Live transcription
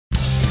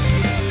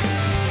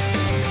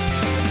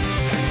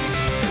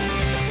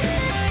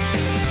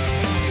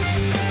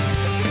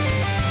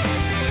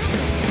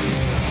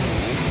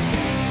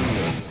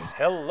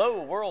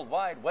Hello, World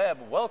Wide Web.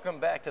 Welcome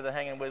back to the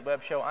Hangin' with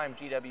Web Show. I'm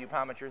GW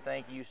Pomichter.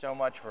 Thank you so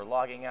much for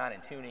logging on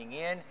and tuning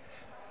in.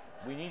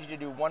 We need you to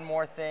do one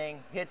more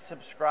thing. Hit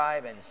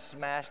subscribe and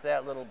smash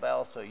that little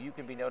bell so you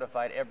can be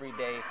notified every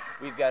day.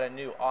 We've got a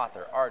new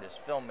author,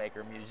 artist,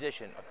 filmmaker,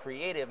 musician, a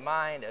creative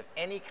mind of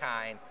any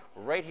kind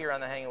right here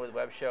on the Hangin' with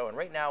Web Show. And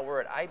right now we're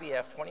at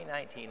IBF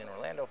 2019 in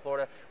Orlando,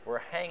 Florida. We're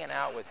hanging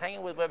out with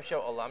Hangin' with Web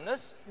Show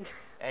alumnus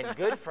and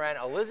good friend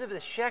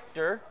Elizabeth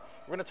Schechter.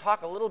 We're going to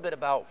talk a little bit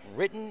about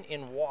written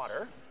in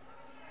water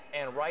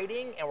and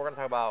writing, and we're going to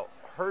talk about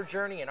her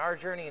journey and our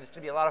journey, and it's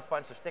going to be a lot of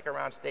fun, so stick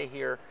around, stay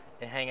here,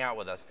 and hang out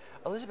with us.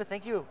 Elizabeth,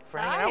 thank you for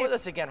hanging out with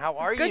us again. How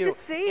are you? Good to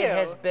see you. It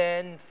has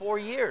been 4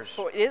 years.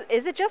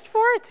 Is it just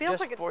 4? It feels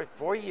just like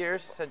four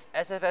years since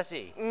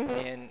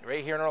SFSE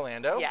right here in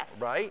Orlando. Yes.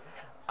 Right?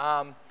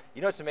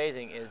 You know what's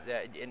amazing is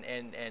that,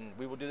 and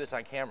we will do this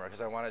on camera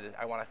because I want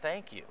to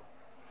thank you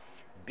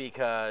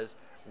because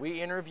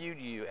we interviewed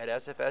you at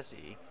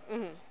SFSE.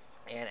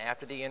 And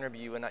after the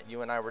interview,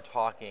 you and I were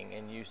talking,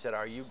 and you said,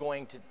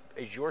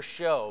 is your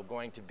show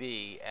going to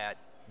be at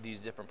these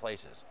different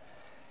places?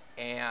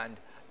 And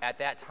at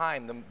that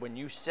time, when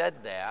you said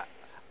that,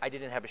 I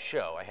didn't have a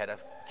show. I had a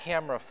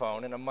camera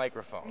phone and a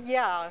microphone.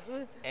 Yeah.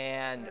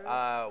 And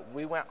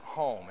we went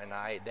home, and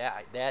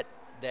that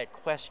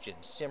question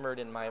simmered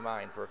in my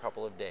mind for a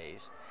couple of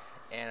days.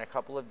 And a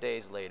couple of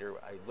days later,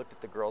 I looked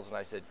at the girls and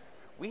I said,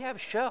 we have a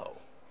show.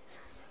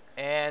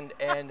 And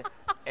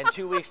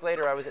 2 weeks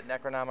later, I was at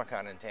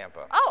Necronomicon in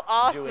Tampa. Oh,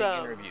 awesome. Doing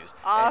interviews.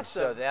 Awesome. And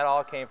so that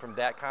all came from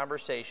that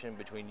conversation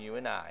between you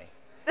and I.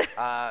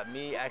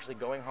 Me actually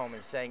going home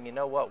and saying, you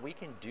know what, we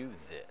can do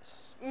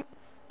this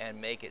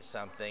and make it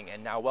something.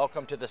 And now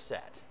welcome to the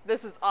set.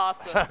 This is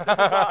awesome.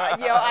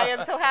 I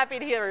am so happy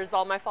to hear it's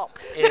all my fault.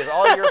 It is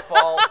all your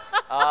fault.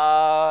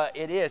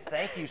 It is.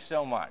 Thank you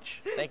so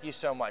much. Thank you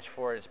so much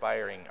for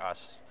inspiring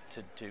us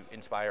to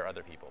inspire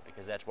other people,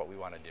 because that's what we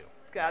want to do.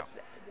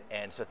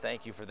 And so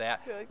thank you for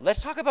that. Good.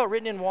 Let's talk about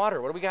Written in Water.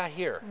 What do we got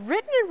here?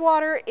 Written in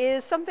Water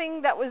is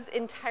something that was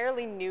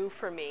entirely new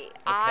for me. Okay.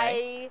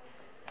 I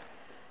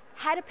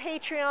had a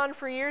Patreon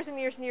for years and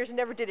years and years and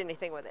never did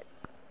anything with it.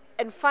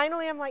 And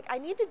finally I'm like, I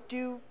need to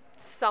do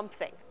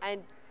something.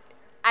 And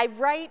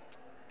I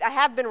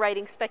have been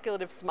writing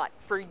speculative smut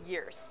for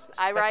years.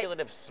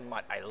 Speculative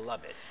smut, I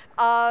love it.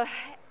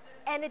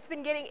 And it's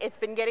been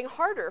getting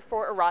harder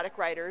for erotic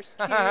writers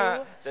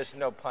to. There's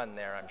no pun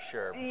there, I'm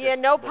sure. Yeah,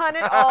 no pun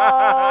at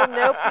all.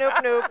 Nope, nope,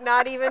 nope.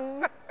 Not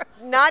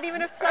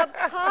even a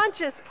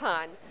subconscious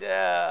pun.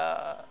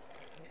 Yeah.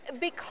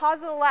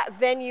 Because of the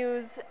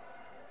venues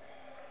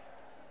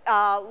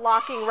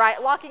locking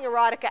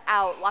erotica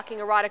out, locking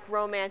erotic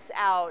romance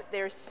out.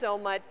 There's so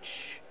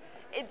much.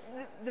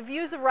 The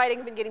views of writing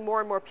have been getting more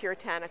and more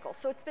puritanical.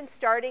 So it's been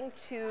starting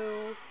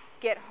to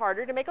get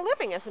harder to make a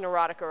living as an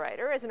erotica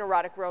writer, as an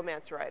erotic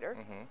romance writer.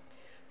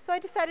 So I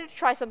decided to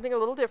try something a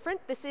little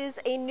different. This is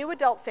a new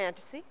adult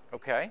fantasy.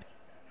 Okay.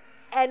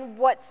 And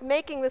what's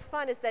making this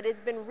fun is that it's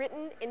been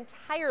written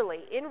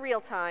entirely in real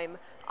time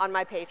on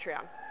my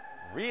Patreon.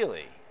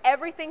 Really?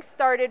 Everything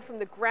started from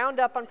the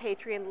ground up on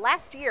Patreon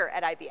last year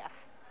at IBF.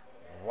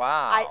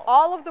 Wow.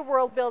 All of the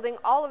world building,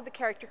 all of the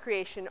character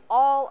creation,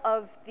 all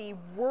of the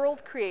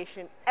world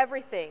creation,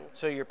 everything.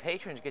 So your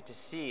patrons get to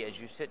see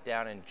as you sit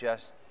down and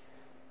just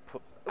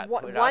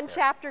One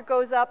chapter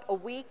goes up a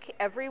week,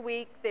 every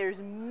week. There's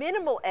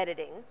minimal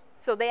editing,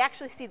 so they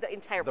actually see the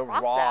entire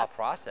process.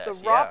 Raw process.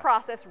 The raw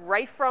process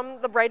right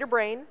from the writer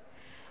brain.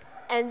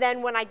 And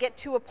then when I get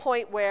to a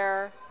point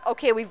where,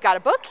 okay, we've got a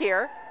book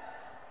here,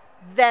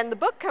 then the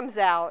book comes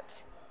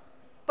out,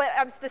 but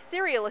the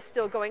serial is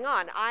still going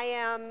on. I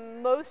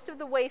am most of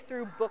the way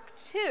through book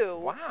 2.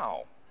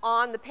 Wow.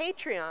 On the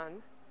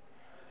Patreon.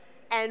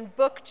 And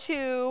book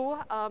 2,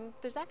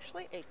 there's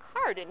actually a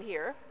card in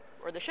here,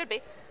 or there should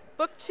be.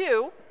 Book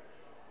 2,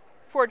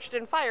 Forged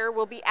in Fire,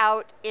 will be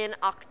out in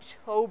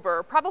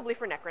October, probably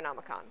for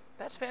Necronomicon.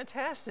 That's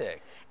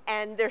fantastic.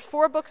 And there's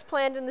 4 books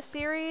planned in the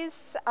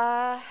series.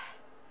 And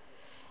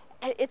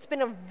it's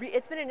been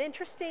an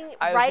interesting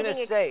writing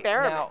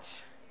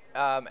experiment.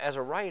 Now, as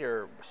a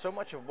writer, so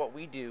much of what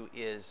we do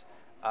is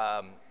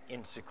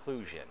in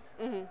seclusion.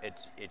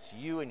 It's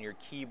you and your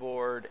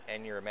keyboard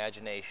and your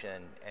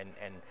imagination,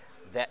 and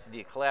that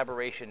the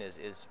collaboration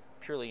is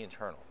purely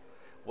internal.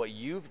 What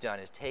you've done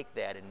is take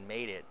that and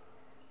made it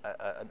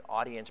an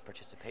audience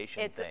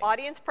participation thing. It's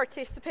audience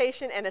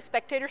participation and a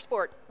spectator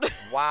sport.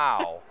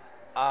 Wow.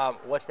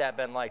 What's that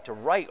been like to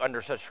write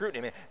under such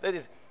scrutiny? I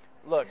mean,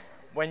 look,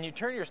 when you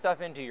turn your stuff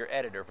into your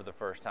editor for the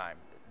first time,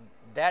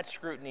 that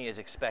scrutiny is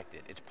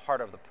expected. It's part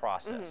of the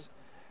process.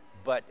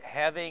 But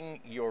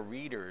having your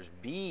readers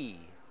be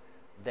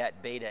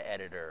that beta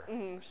editor,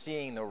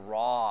 seeing the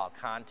raw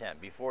content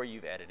before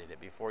you've edited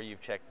it, before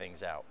you've checked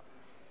things out,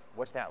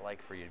 what's that like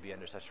for you to be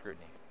under such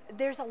scrutiny?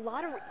 There's a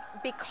lot of,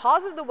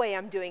 because of the way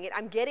I'm doing it,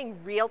 I'm getting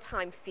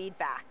real-time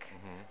feedback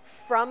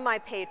from my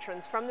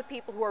patrons, from the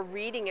people who are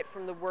reading it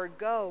from the word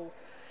go.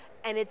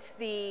 And it's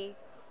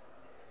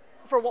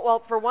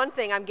for one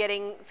thing, I'm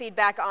getting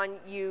feedback on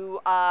you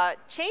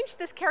changed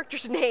this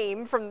character's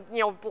name from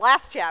the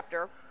last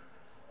chapter.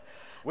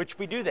 Which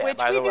we do that,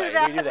 by the way.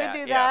 We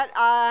do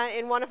that.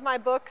 In one of my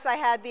books, I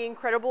had the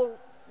incredible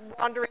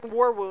wandering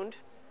war wound.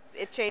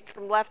 It changed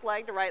from left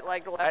leg to right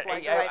leg to left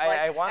leg to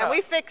right leg, and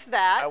we fixed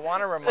that. I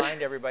want to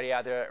remind everybody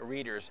out there,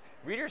 readers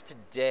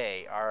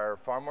today are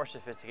far more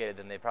sophisticated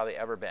than they've probably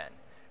ever been,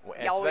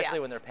 especially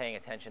when they're paying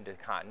attention to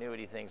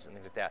continuity things and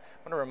things like that.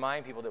 I want to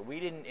remind people that we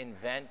didn't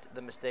invent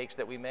the mistakes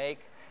that we make,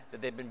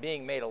 that they've been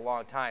being made a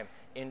long time.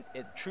 In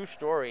true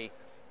story,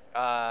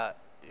 Arthur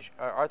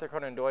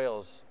Conan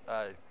Doyle's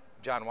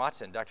John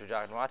Watson, Dr.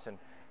 John Watson,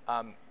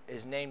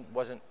 his name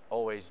wasn't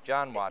always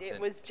John Watson.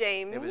 It was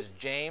James. It was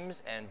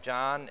James and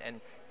John, and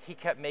he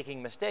kept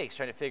making mistakes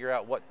trying to figure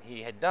out what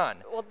he had done.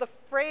 Well, the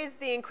phrase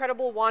 "the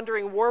incredible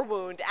wandering war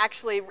wound"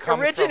 actually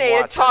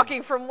originated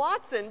talking from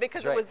Watson,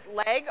 because it was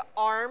leg,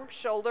 arm,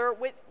 shoulder,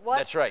 what?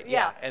 That's right,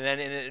 yeah. And then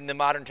in the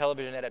modern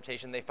television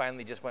adaptation, they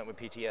finally just went with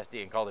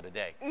PTSD and called it a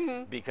day,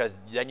 because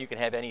then you can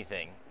have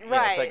anything,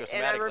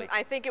 psychosomatically. And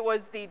I think it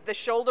was the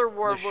shoulder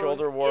war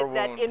wound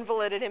that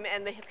invalided him,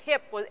 and the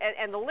hip was,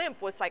 and the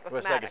limp was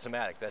psychosomatic. Was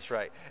psychosomatic, that's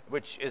right,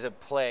 which is a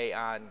play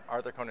on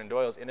Arthur Conan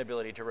Doyle's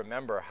inability to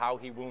remember how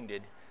he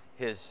wounded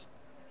his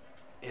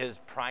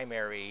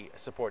primary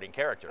supporting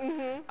character,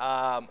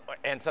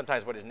 and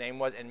sometimes what his name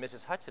was. And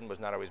Mrs. Hudson was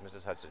not always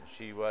Mrs. Hudson.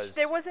 She was.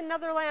 There was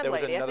another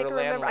landlady.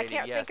 I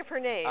can't think of her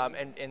name.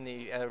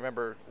 I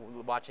remember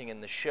watching in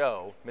the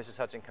show, Mrs.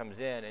 Hudson comes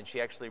in and she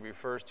actually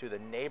refers to the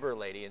neighbor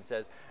lady and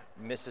says,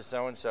 "Mrs.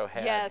 So and so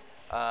had."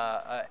 Yes.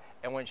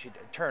 And when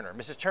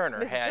Mrs.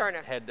 Turner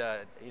had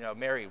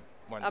married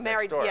ones a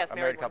next door, a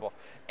married couple, ones.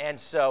 And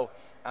so.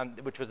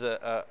 Which was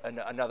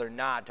another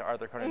nod to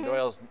Arthur Conan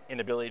Doyle's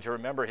inability to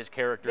remember his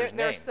character's name.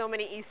 There's so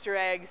many Easter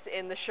eggs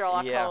in the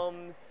Sherlock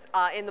Holmes,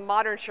 in the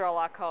modern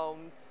Sherlock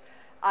Holmes,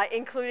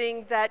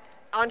 including that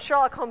on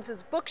Sherlock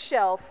Holmes's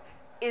bookshelf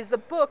is a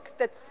book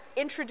that's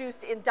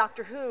introduced in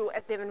Doctor Who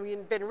as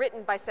having been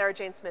written by Sarah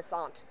Jane Smith's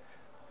aunt.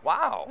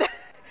 Wow.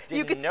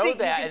 Didn't know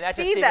that, and that's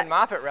a Stephen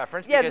Moffat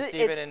reference, because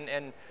Stephen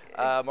and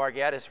Mark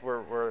Gatiss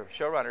were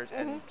showrunners,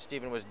 and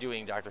Stephen was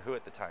doing Doctor Who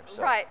at the time.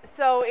 So. Right,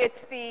 so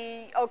it's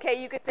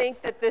you could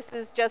think that this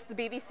is just the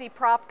BBC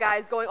prop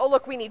guys going, oh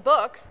look, we need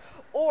books,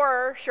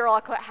 or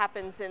Sherlock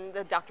happens in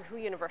the Doctor Who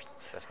universe.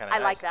 That's kind of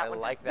nice. I like that one.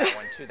 I like that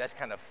one too, that's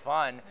kind of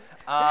fun.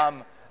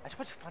 That's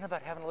what's fun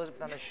about having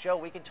Elizabeth on the show.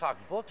 We can talk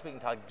books, we can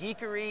talk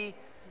geekery,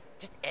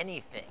 just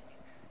anything.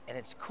 And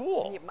it's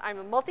cool. I'm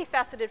a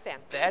multifaceted fan.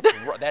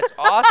 That's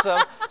awesome.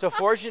 So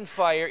Forged in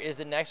Fire is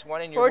the next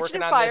one, and you're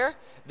working on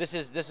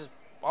this. This is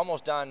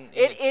almost done.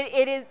 It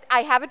is.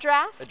 I have a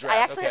draft. I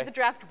actually have the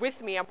draft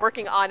with me. I'm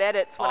working on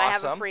edits when I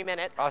have a free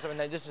minute. Awesome. And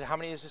then how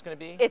many is this going to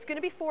be? It's going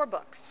to be 4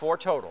 books. 4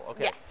 total.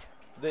 Okay. Yes.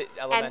 The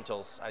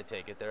elementals, I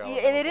take it. They're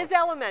elemental. It is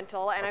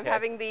elemental, and I'm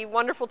having the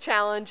wonderful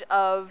challenge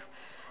of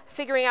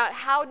figuring out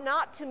how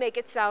not to make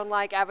it sound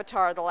like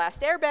Avatar: The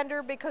Last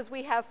Airbender, because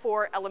we have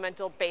 4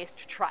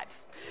 elemental-based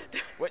tribes.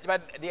 But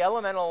the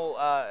elemental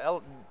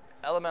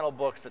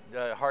books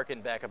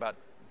harken back about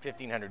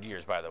 1,500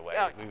 years, by the way.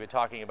 Okay. We've been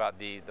talking about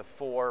the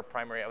 4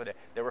 primary.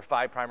 There were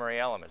 5 primary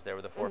elements. There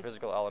were the 4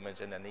 physical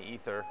elements, and then the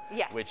ether,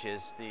 which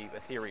is the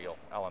ethereal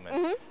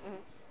element.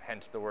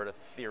 Hence the word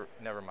ether.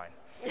 Never mind.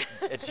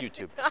 It's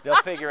YouTube. They'll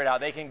figure it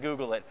out. They can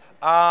Google it.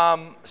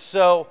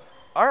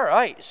 All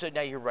right, so now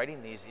you're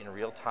writing these in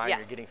real time. You're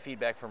getting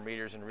feedback from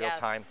readers in real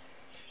time.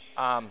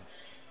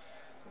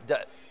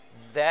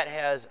 That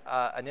has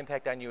an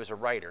impact on you as a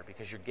writer,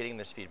 because you're getting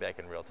this feedback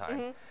in real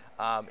time.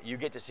 You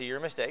get to see your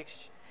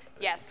mistakes.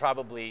 Yes.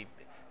 Probably,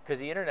 because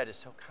the internet is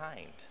so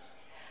kind.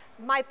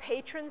 My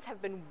patrons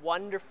have been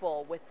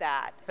wonderful with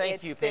that.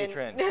 Thank you,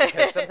 patrons,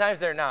 because sometimes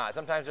they're not.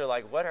 Sometimes they're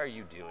like, what are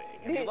you doing?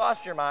 Have you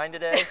lost your mind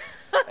today?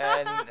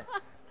 And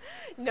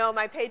no,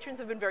 my patrons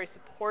have been very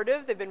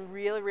supportive. They've been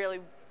really, really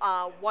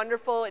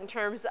wonderful in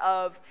terms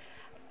of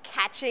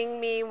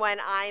catching me when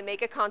I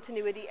make a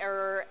continuity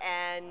error,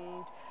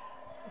 and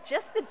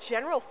just the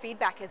general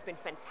feedback has been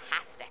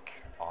fantastic.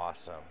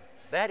 Awesome.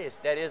 That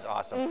is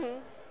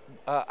awesome.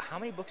 How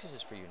many books is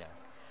this for you now?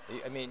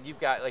 I mean, you've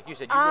got, like you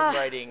said, you've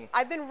been writing.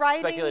 I've been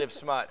writing speculative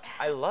smut.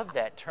 I love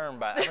that term,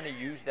 but I'm going to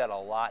use that a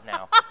lot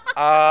now.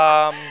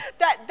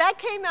 That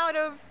came out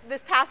of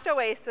this past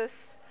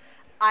Oasis.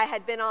 I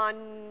had been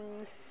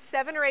on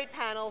 7 or 8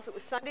 panels. It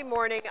was Sunday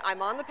morning.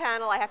 I'm on the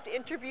panel. I have to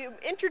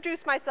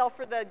introduce myself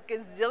for the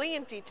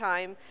gazillionth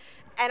time,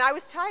 and I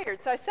was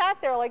tired. So I sat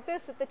there like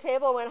this at the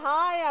table and went,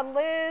 "Hi, I'm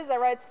Liz. I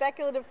write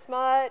speculative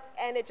smut,"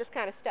 and it just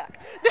kind of stuck.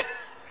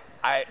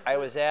 I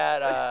was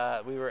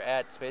at, we were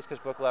at Space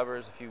Coast Book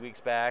Lovers a few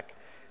weeks back,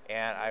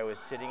 and I was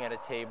sitting at a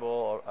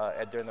table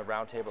during the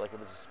round table, like it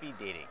was a speed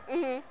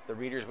dating. The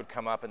readers would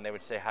come up and they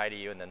would say hi to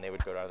you, and then they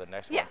would go down to the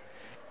next one.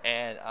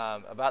 And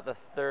about the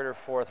 3rd or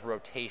 4th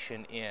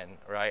rotation in,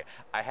 right,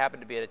 I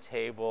happened to be at a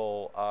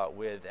table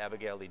with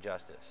Abigail Lee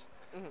Justice.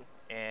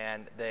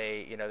 And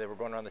they were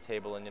going around the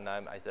table, and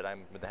I said,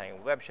 I'm with the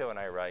Hangin Web Show, and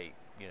I write,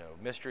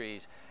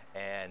 mysteries.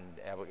 And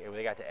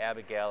they got to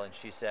Abigail, and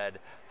she said,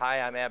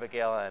 "Hi, I'm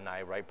Abigail, and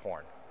I write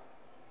porn."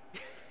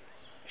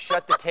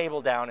 Shut the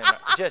table down, and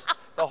just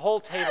the whole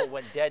table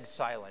went dead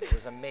silent. It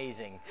was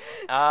amazing,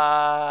 and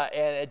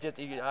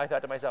I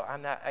thought to myself,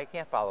 I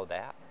can't follow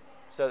that.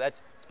 So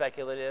that's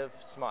speculative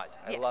smut.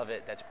 I love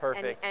it. That's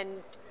perfect.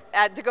 And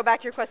to go back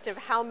to your question of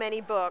how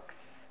many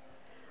books,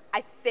 I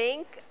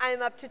think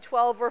I'm up to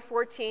 12 or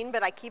 14,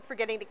 but I keep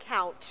forgetting to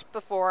count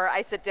before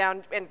I sit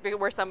down and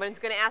where someone's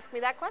going to ask me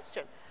that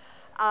question.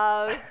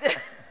 I'm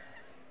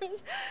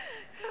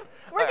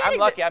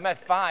lucky. I'm at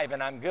 5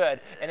 and I'm good.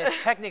 And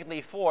it's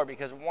technically 4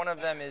 because one of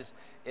them is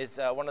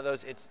one of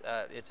those. It's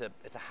a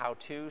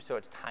how-to, so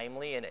it's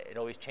timely and it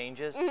always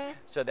changes.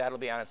 So that'll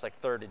be on its like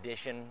 3rd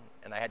edition,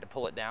 and I had to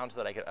pull it down so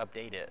that I could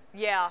update it.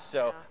 Yeah.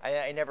 So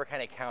I never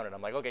kind of counted.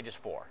 I'm like, okay, just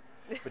 4.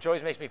 Which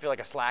always makes me feel like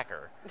a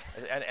slacker,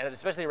 and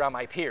especially around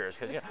my peers,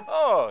 because,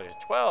 oh,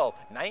 12,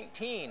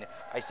 19.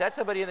 I sat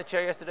somebody in the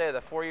chair yesterday with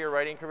a 4-year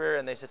writing career,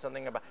 and they said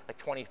something about like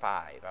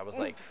 25. I was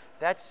like,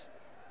 that's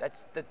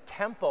the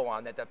tempo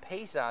on that, the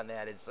pace on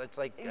that. It's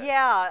like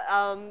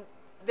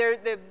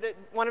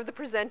one of the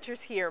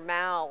presenters here,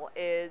 Mal,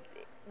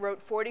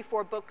 wrote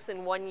 44 books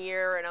in 1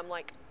 year, and I'm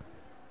like,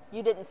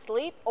 you didn't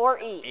sleep or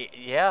eat?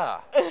 Yeah.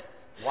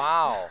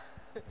 Wow.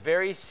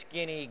 Very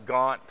skinny,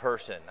 gaunt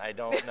person. I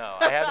don't know.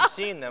 I haven't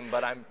seen them,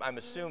 but I'm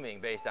assuming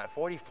based on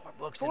 44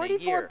 books in a year.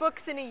 44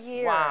 books in a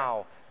year.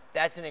 Wow.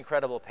 That's an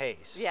incredible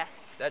pace.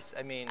 Yes. That's,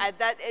 I mean.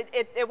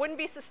 It wouldn't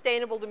be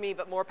sustainable to me,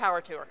 but more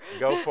power to her.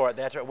 Go for it.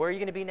 That's right. Where are you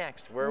going to be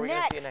next? Where are we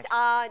going to see you next?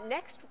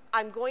 Next,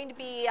 I'm going to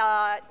be,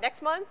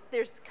 next month,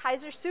 there's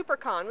Kaiser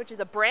SuperCon, which is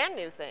a brand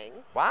new thing.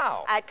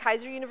 Wow. At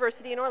Kaiser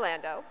University in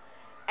Orlando.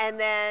 And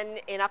then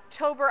in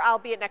October, I'll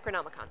be at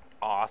Necronomicon.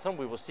 Awesome.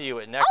 We will see you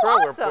at Necro.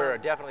 Oh, awesome. We're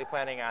definitely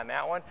planning on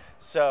that one.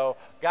 So,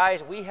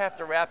 guys, we have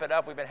to wrap it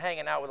up. We've been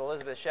hanging out with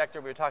Elizabeth Schechter.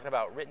 We were talking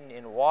about Written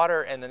in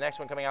Water, and the next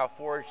one coming out,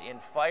 Forged in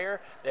Fire.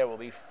 There will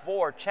be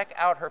 4. Check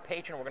out her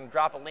Patreon. We're going to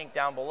drop a link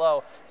down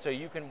below so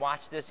you can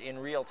watch this in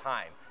real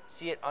time.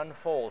 See it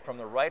unfold from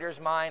the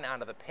writer's mind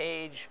onto the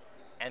page,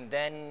 and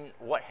then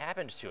what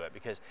happens to it,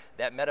 because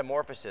that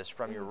metamorphosis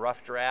from your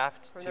rough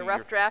draft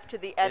to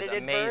the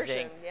edited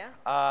amazing. version.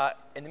 Yeah.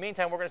 In the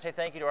meantime, we're going to say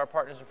thank you to our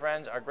partners and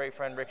friends, our great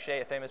friend Rick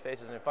Shea at Famous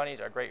Faces and Funnies,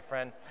 our great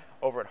friend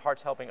over at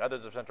Hearts Helping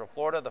Others of Central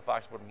Florida, the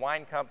Foxwood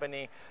Wine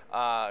Company,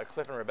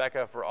 Cliff and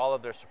Rebecca for all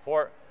of their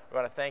support. We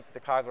want to thank the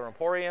Cogler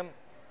Emporium,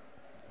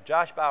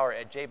 Josh Bauer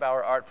at J.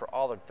 Bauer Art for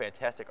all the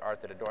fantastic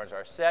art that adorns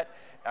our set,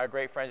 our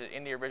great friends at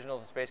Indie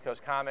Originals and Space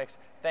Coast Comics.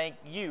 Thank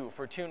you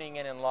for tuning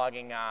in and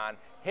logging on.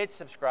 Hit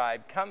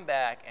subscribe, come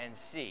back, and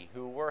see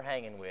who we're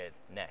hanging with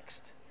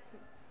next.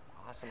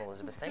 Awesome,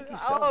 Elizabeth. Thank you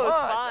so much. It was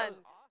fun.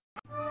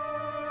 That was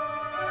awesome.